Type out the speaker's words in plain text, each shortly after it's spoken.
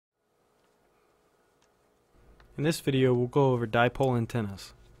In this video, we'll go over dipole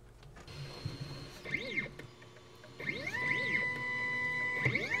antennas.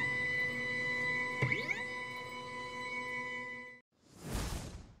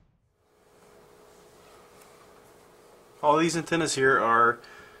 All these antennas here are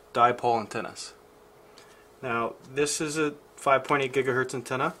dipole antennas. Now, this is a 5.8 gigahertz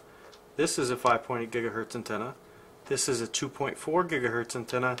antenna. This is a 5.8 gigahertz antenna. This is a 2.4 gigahertz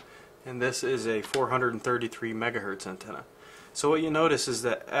antenna. And this is a 433 megahertz antenna. So what you notice is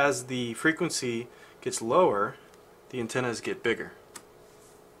that as the frequency gets lower, the antennas get bigger.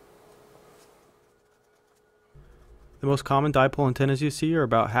 The most common dipole antennas you see are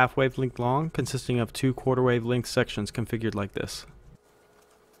about half wavelength long, consisting of two quarter wavelength sections configured like this.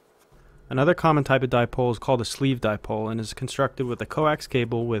 Another common type of dipole is called a sleeve dipole and is constructed with a coax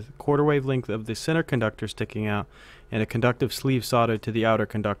cable with quarter wavelength of the center conductor sticking out and a conductive sleeve soldered to the outer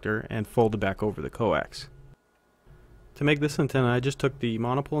conductor and folded back over the coax. To make this antenna, I just took the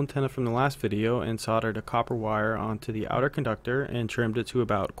monopole antenna from the last video and soldered a copper wire onto the outer conductor and trimmed it to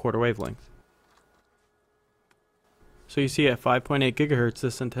about quarter wavelength. So you see at 5.8 gigahertz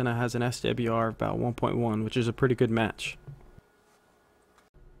this antenna has an SWR of about 1.1, which is a pretty good match.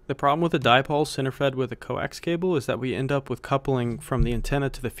 The problem with a dipole center fed with a coax cable is that we end up with coupling from the antenna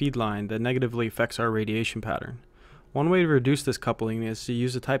to the feed line that negatively affects our radiation pattern. One way to reduce this coupling is to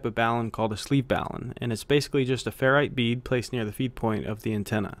use a type of balun called a sleeve balun, and it's basically just a ferrite bead placed near the feed point of the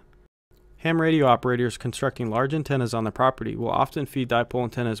antenna. Ham radio operators constructing large antennas on their property will often feed dipole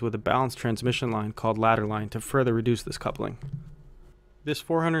antennas with a balanced transmission line called ladder line to further reduce this coupling. This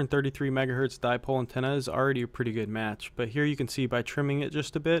 433 megahertz dipole antenna is already a pretty good match, but here you can see by trimming it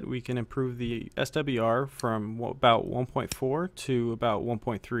just a bit we can improve the SWR from about 1.4 to about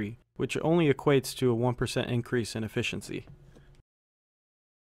 1.3, which only equates to a 1% increase in efficiency.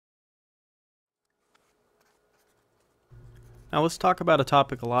 Now let's talk about a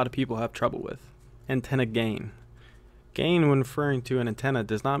topic a lot of people have trouble with: antenna gain. Gain when referring to an antenna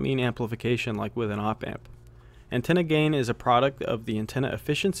does not mean amplification like with an op-amp. Antenna gain is a product of the antenna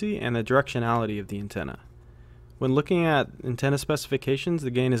efficiency and the directionality of the antenna. When looking at antenna specifications,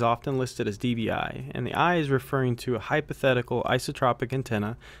 the gain is often listed as dBi, and the I is referring to a hypothetical isotropic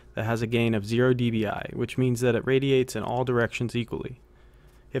antenna that has a gain of 0 dBi, which means that it radiates in all directions equally.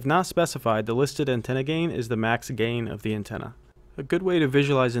 If not specified, the listed antenna gain is the max gain of the antenna. A good way to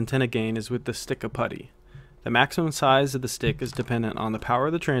visualize antenna gain is with the stick of putty. The maximum size of the stick is dependent on the power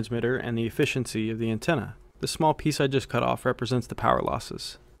of the transmitter and the efficiency of the antenna. The small piece I just cut off represents the power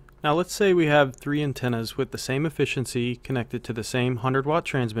losses. Now let's say we have three antennas with the same efficiency connected to the same 100-watt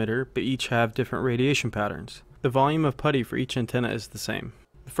transmitter, but each have different radiation patterns. The volume of putty for each antenna is the same.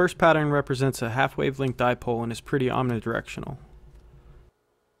 The first pattern represents a half wavelength dipole and is pretty omnidirectional.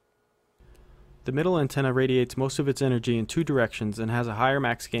 The middle antenna radiates most of its energy in two directions and has a higher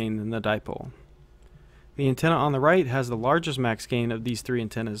max gain than the dipole. The antenna on the right has the largest max gain of these three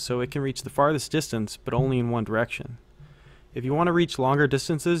antennas, so it can reach the farthest distance, but only in one direction. If you want to reach longer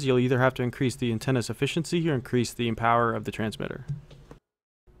distances, you'll either have to increase the antenna's efficiency or increase the power of the transmitter.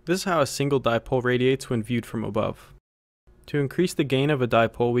 This is how a single dipole radiates when viewed from above. To increase the gain of a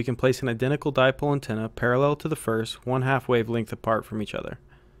dipole, we can place an identical dipole antenna parallel to the first, 1/2 wavelength apart from each other.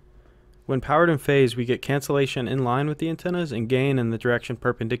 When powered in phase, we get cancellation in line with the antennas and gain in the direction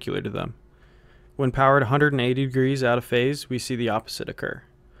perpendicular to them. When powered 180 degrees out of phase, we see the opposite occur.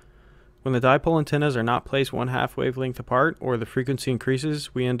 When the dipole antennas are not placed 1/2 wavelength apart or the frequency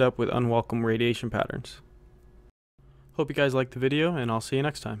increases, we end up with unwelcome radiation patterns. Hope you guys liked the video, and I'll see you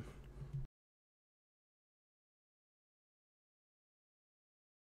next time.